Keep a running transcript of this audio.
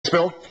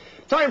Bill.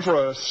 Time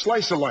for a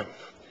slice of life.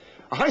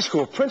 A high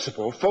school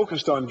principal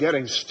focused on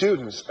getting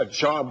students a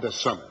job this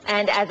summer.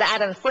 And as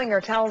Adam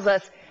Slinger tells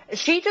us,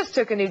 she just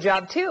took a new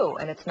job too,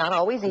 and it's not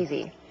always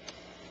easy.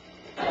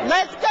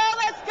 Let's go,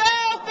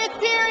 fifth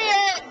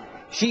period!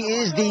 She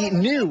is the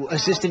new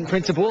assistant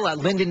principal at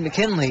Linden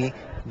McKinley,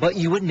 but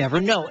you would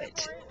never know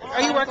it.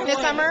 Are you working this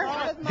summer?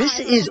 This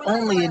is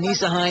only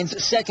Anissa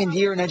Hines' second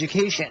year in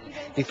education.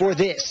 Before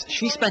this,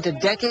 she spent a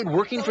decade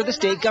working for the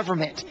state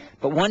government.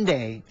 But one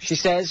day, she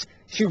says,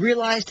 she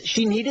realized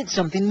she needed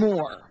something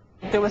more.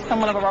 There was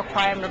somewhat of a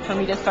requirement for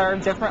me to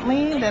serve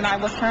differently than I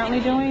was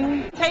currently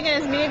doing. Taking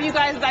as many of you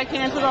guys as I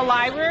can to the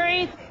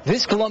library.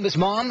 This Columbus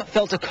mom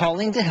felt a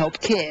calling to help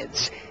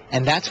kids,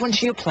 and that's when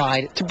she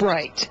applied to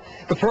Bright.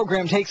 The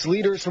program takes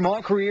leaders from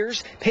all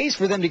careers, pays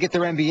for them to get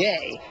their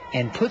MBA,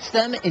 and puts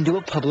them into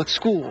a public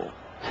school.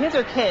 Kids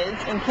are kids,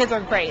 and kids are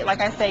great. Like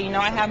I say,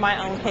 I have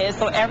my own kids,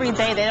 so every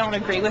day they don't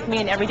agree with me,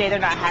 and every day they're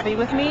not happy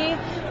with me.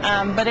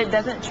 But it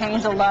doesn't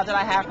change the love that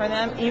I have for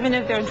them, even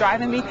if they're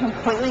driving me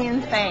completely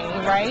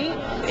insane,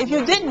 right? If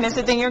you didn't miss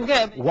it, then you're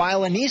good.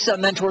 While Anissa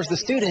mentors the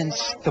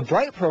students, the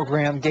Bright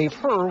program gave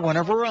her one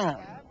of her own.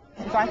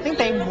 So I think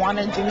they want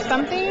to do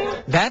something.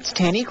 That's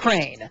Tanny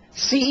Crane,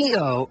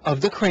 CEO of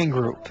the Crane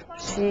Group.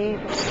 She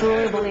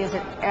truly believes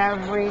that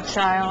every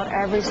child,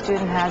 every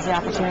student has the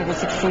opportunity to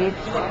succeed.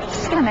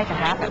 She's going to make it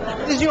happen.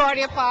 Did you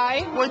already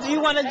apply? Or do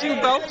you want to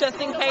do both just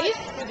in case?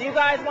 Do you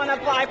guys want to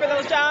apply for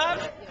those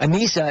jobs?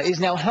 Anissa is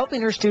now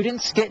helping her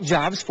students get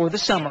jobs for the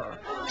summer,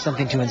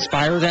 something to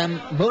inspire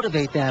them,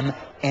 motivate them,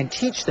 and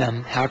teach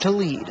them how to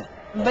lead.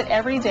 But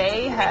every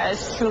day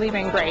has truly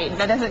been great.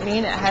 That doesn't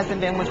mean it hasn't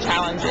been with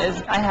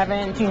challenges. I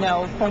haven't,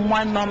 for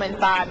one moment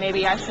thought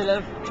maybe I should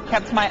have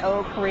kept my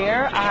old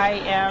career. I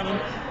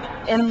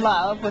am in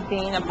love with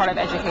being a part of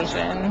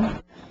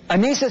education.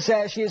 Anissa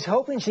says she is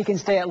hoping she can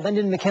stay at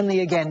Linden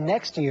McKinley again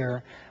next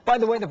year. By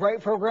the way, the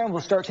Bright program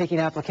will start taking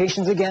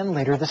applications again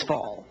later this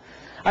fall.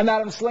 I'm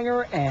Adam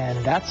Slinger,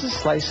 and that's a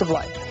slice of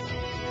life.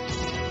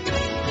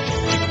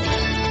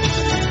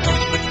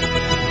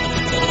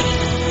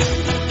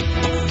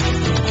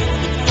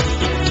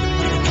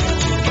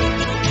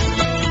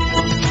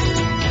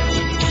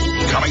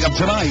 Coming up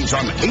tonight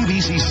on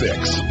ABC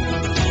 6.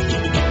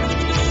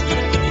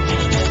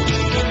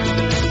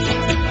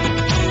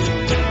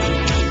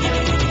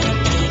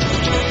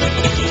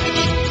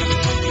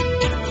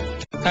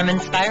 From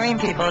inspiring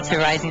people to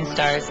rising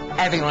stars,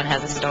 everyone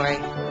has a story.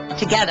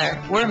 Together,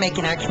 we're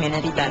making our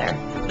community better.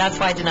 That's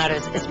why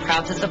Donato's is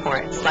proud to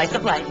support Slice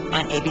of Life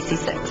on ABC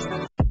 6.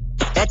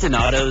 At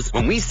Donato's,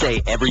 when we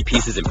say every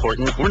piece is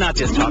important, we're not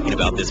just talking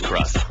about this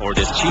crust, or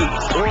this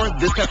cheese, or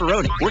this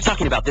pepperoni. We're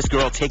talking about this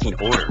girl taking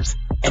orders,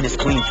 and this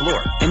clean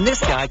floor, and this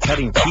guy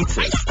cutting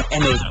pizzas,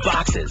 and those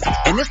boxes,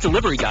 and this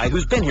delivery guy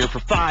who's been here for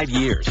 5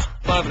 years.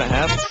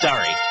 5.5?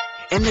 Sorry.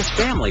 And this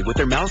family with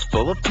their mouths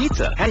full of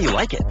pizza. How do you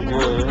like it?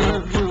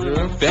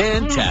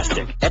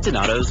 Fantastic. At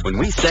Donato's, when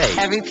we say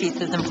every piece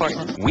is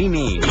important, we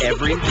mean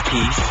every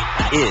piece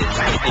is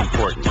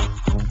important.